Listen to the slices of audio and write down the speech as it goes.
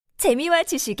재미와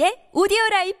지식의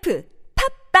오디오라이프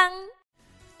팝빵.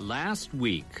 Last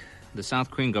week, the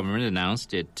South Korean government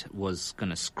announced it was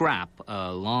going to scrap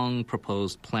a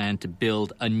long-proposed plan to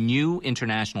build a new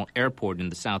international airport in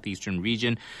the southeastern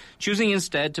region, choosing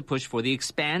instead to push for the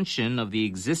expansion of the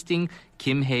existing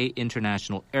Gimhae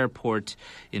International Airport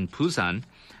in Busan.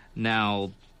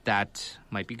 Now, that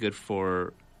might be good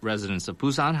for residents of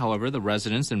Busan. However, the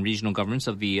residents and regional governments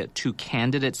of the two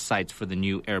candidate sites for the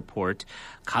new airport,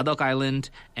 Gadok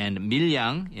Island and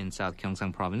Milyang in South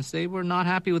Gyeongsang Province, they were not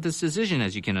happy with this decision,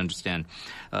 as you can understand.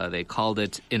 They called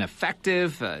it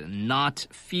ineffective, not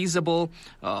feasible.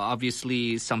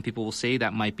 Obviously, some people will say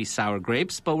that might be sour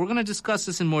grapes, but we're going to discuss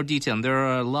this in more detail. And there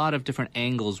are a lot of different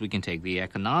angles we can take. The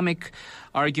economic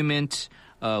argument,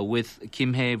 with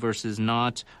Gimhae versus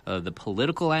not, the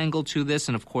political angle to this,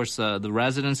 and of course the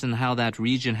residents and how that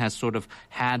region has sort of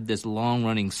had this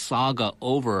long-running saga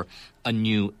over a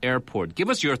new airport. Give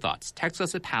us your thoughts. Text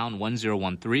us at pound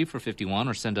 1013 for 51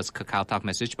 or send us Kakao Talk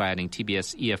message by adding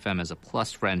TBS EFM as a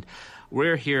plus friend.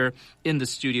 We're here in the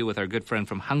studio with our good friend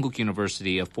from Hankuk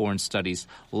University of Foreign Studies,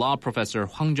 law professor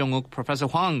Hwang Jung-wook. Professor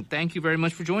Hwang, thank you very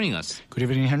much for joining us. Good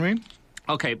evening, Henry.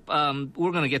 Okay,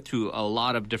 we're going to get through a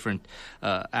lot of different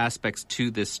aspects to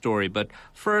this story. But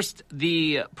first,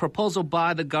 the proposal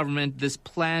by the government, this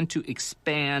plan to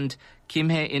expand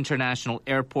Gimhae International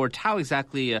Airport. How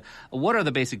exactly, what are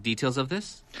the basic details of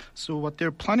this? So what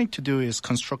they're planning to do is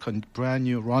construct a brand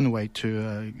new runway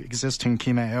to existing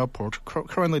Gimhae Airport.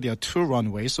 Currently, there are two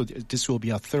runways, so this will be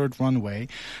a third runway.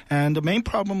 And the main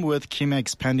problem with Gimhae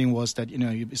expanding was that,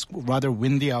 it's rather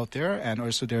windy out there, and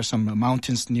also there's some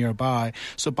mountains nearby.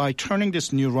 So by turning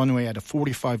this new runway at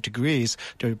 45 degrees,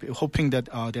 they're hoping that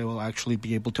they will actually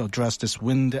be able to address this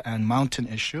wind and mountain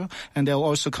issue. And they'll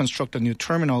also construct a new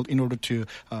terminal in order to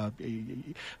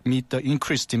meet the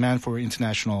increased demand for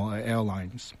international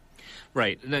airlines.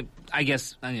 Right. I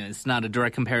guess it's not a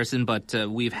direct comparison, but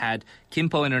we've had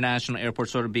Gimpo International Airport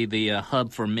sort of be the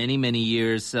hub for many, many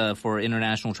years for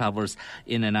international travelers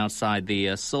in and outside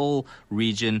the Seoul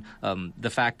region. The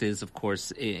fact is, of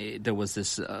course, there was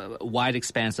this wide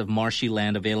expanse of marshy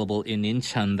land available in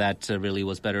Int'l that really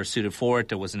was better suited for it.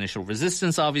 There was initial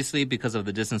resistance, obviously, because of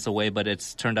the distance away, but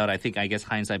it's turned out, I guess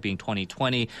hindsight being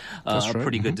 2020, a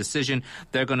pretty good decision.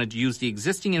 They're going to use the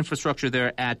existing infrastructure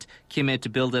there at Gimhae to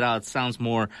build it out. Sounds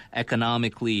more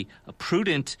economically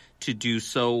prudent to do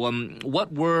so.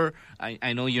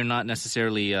 I know you're not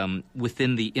necessarily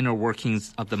within the inner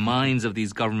workings of the minds of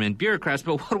these government bureaucrats,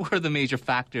 but what were the major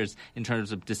factors in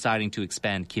terms of deciding to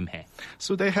expand Gimhae?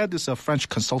 So they had this French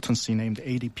consultancy named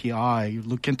ADPI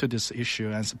look into this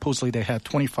issue, and supposedly they had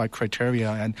 25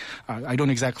 criteria, and I don't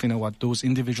exactly know what those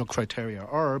individual criteria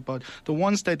are, but the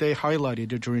ones that they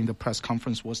highlighted during the press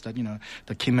conference was that,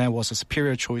 the Gimhae was a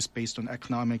superior choice based on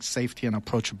economic safety and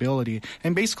approachability.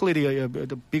 And basically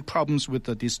the big problems with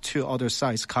these two other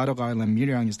sites, Gadok Island and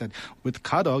Milyang, is that with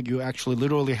Gadok, you actually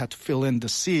literally had to fill in the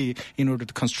sea in order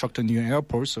to construct a new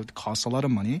airport, so it costs a lot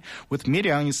of money. With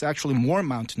Milyang, it's actually more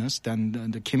mountainous than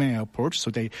the Gimhae airport, so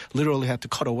they literally had to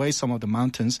cut away some of the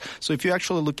mountains. So if you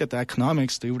actually look at the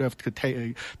economics, they would have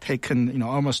taken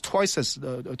almost twice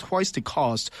the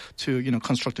cost to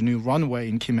construct a new runway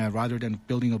in Gimhae rather than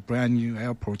building a brand new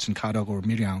airport in Gadok or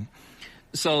Milyang.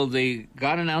 So they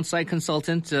got an outside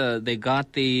consultant. They got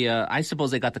I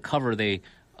suppose they got the cover they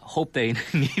hope they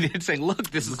needed, saying, look,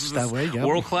 this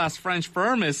world-class French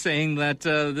firm is saying that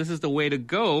this is the way to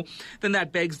go. Then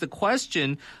that begs the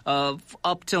question of,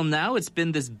 up till now, it's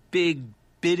been this big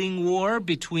bidding war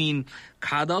between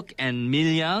Gadok and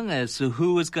Milyang as to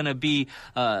who is going to be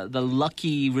the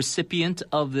lucky recipient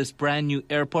of this brand new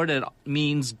airport. It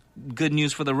means good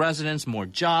news for the residents, more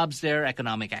jobs there,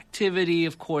 economic activity,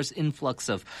 of course, influx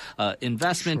of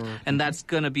investment. Sure. And that's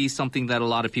going to be something that a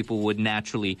lot of people would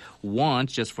naturally want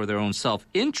just for their own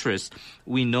self-interest.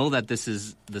 We know that this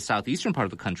is the southeastern part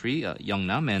of the country,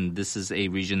 Yeongnam, and this is a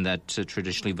region that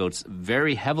traditionally votes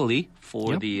very heavily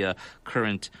for the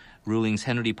current ruling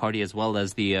Saenuri Party as well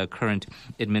as the current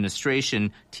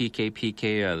administration,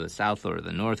 TKPK, the south or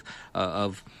the north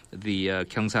of the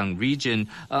Gyeongsang region.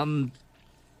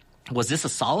 Was this a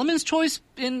Solomon's choice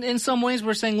in some ways?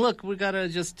 We're saying, look, we got to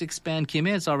just expand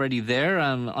Gimhae. It's already there.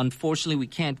 Unfortunately, we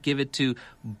can't give it to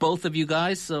both of you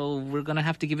guys, so we're going to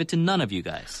have to give it to none of you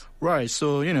guys. Right.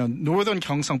 So, northern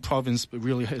Gyeongsang province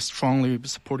really has strongly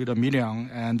supported Milyang,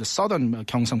 and the southern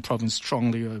Gyeongsang province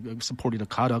strongly supported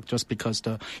Gadok just because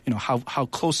how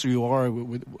close you are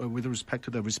with respect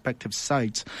to the respective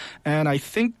sites. And I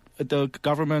think the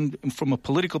government, from a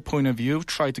political point of view,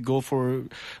 tried to go for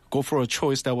a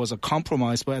choice that was a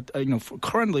compromise. But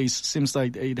currently, it seems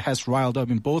like it has riled up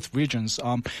in both regions.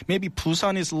 Maybe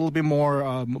Busan is a little bit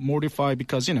more mortified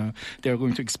because they're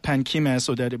going to expand Gimhae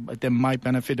so that they might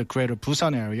benefit the greater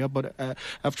Busan area. But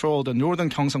after all, the northern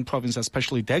Gyeongsang province,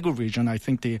 especially Daegu region, I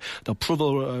think the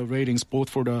approval ratings both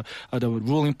for the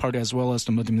ruling party as well as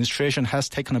the administration has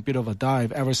taken a bit of a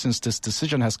dive ever since this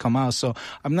decision has come out. So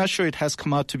I'm not sure it has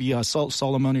come out to be a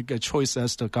Solomonic choice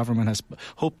as the government has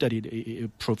hoped that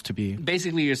it proved to be.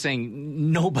 Basically, you're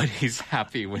saying nobody's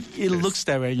happy with it. This. It looks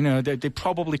that way. They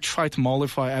probably try to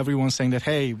mollify everyone, saying that,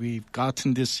 hey, we've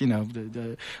gotten this,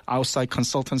 the outside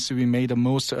consultancy, we made the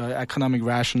most economic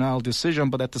rationale decision.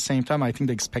 But at the same time, I think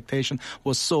the expectation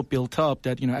was so built up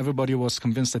that, everybody was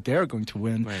convinced that they're going to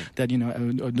win, right. That,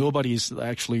 nobody is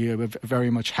actually very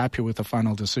much happy with the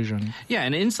final decision. Yeah,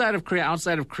 and inside of Korea,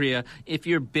 outside of Korea, if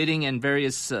you're bidding in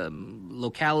various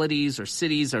localities or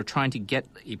cities are trying to get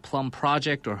a plum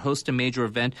project or host a major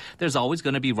event, there's always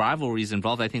going to be rivalries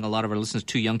involved. I think a lot of our listeners are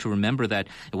too young to remember that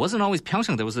it wasn't always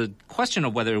Pyeongchang. There was a question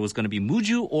of whether it was going to be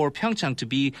Muju or Pyeongchang to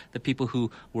be the people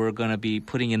who were going to be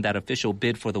putting in that official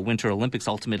bid for the Winter Olympics.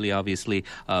 Ultimately, obviously,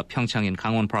 Pyeongchang in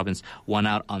Gangwon province won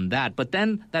out on that. But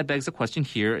then that begs the question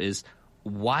here is,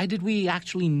 why did we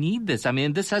actually need this? I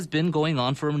mean, this has been going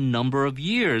on for a number of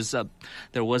years.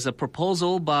 There was a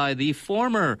proposal by the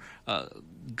former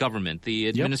government, the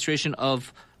administration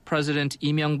of President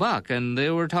Lee Myung-bak, and they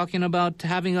were talking about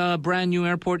having a brand new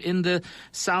airport in the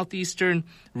southeastern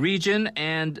region,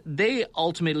 and they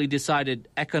ultimately decided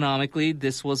economically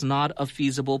this was not a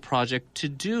feasible project to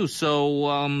do.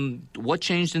 So what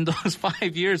changed in those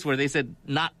 5 years where they said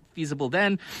not feasible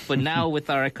then, but now with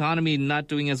our economy not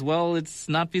doing as well, it's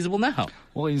not feasible now?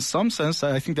 Well, in some sense,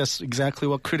 I think that's exactly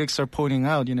what critics are pointing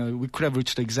out. We could have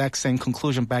reached the exact same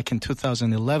conclusion back in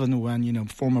 2011 when,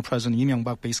 former President Lee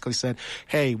Myung-bak basically said,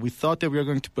 hey, we thought that we were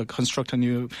going to construct a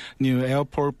new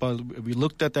airport, but we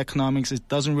looked at the economics. It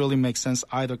doesn't really make sense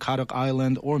either Gadeok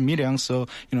Island or Miryang. So,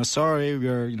 sorry,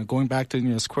 we're, going back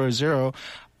to square zero.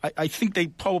 I think they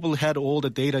probably had all the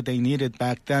data they needed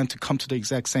back then to come to the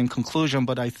exact same conclusion,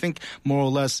 but I think more or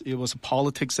less it was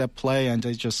politics at play and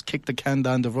they just kicked the can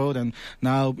down the road. And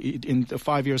now, in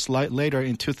 5 years later,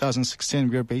 in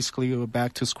 2016, we're basically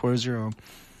back to square zero.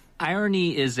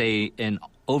 Irony is an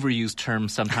overused term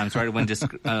sometimes, right, when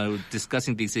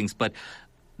discussing these things, but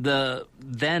the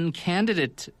then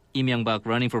candidate Lee Myung-bak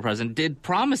running for president did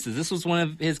promises. This was one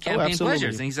of his campaign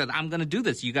pledges. And he said, I'm going to do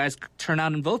this. You guys turn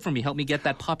out and vote for me. Help me get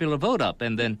that popular vote up.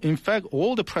 And then, in fact,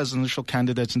 all the presidential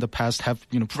candidates in the past have,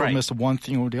 promised one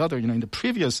thing or the other. In the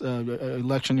previous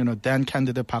election, then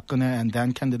candidate Park Geun-hye and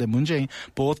then candidate Moon Jae-in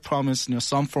both promised,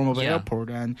 some form of airport.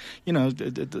 And,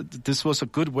 this was a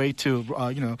good way to,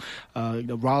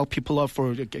 rile people up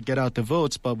for get out the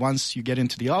votes. But once you get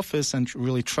into the office and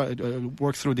really try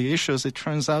work through the issues, it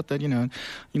turns out that,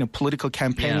 political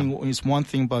campaigning is one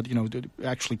thing, but,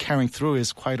 actually carrying through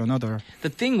is quite another. The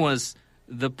thing was,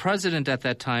 the president at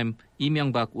that time, Lee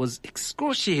Myung-bak, was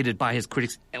excoriated by his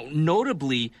critics,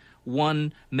 notably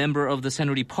one member of the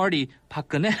Saenuri party, Park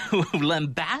Geun-hye, who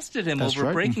lambasted him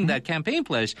over breaking that campaign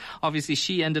pledge. Obviously,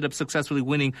 she ended up successfully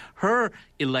winning her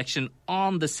election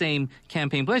on the same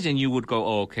campaign pledge, and you would go,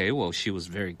 oh, okay, well, she was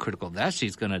very critical of that.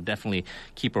 She's going to definitely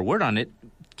keep her word on it.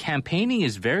 Campaigning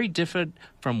is very different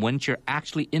from when you're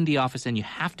actually in the office and you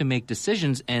have to make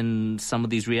decisions, and some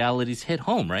of these realities hit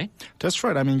home, right? That's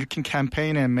right. I mean, you can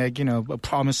campaign and make,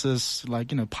 promises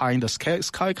like, pie in the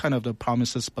sky kind of the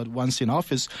promises, but once in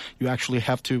office, you actually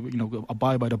have to,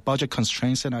 abide by the budget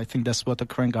constraints, and I think that's what the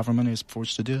current government is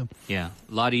forced to do. Yeah,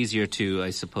 a lot easier to, I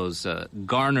suppose,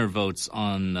 garner votes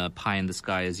on pie in the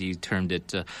sky, as you termed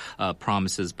it,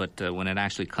 promises, but when it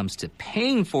actually comes to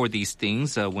paying for these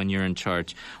things, when you're in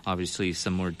charge, obviously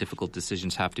some more difficult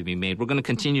decisions have to be made. We're going to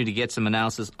continue to get some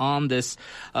analysis on this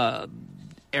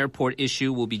airport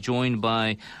issue. We'll be joined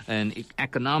by an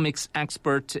economics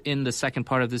expert in the second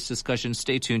part of this discussion.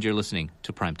 Stay tuned. You're listening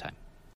to Primetime.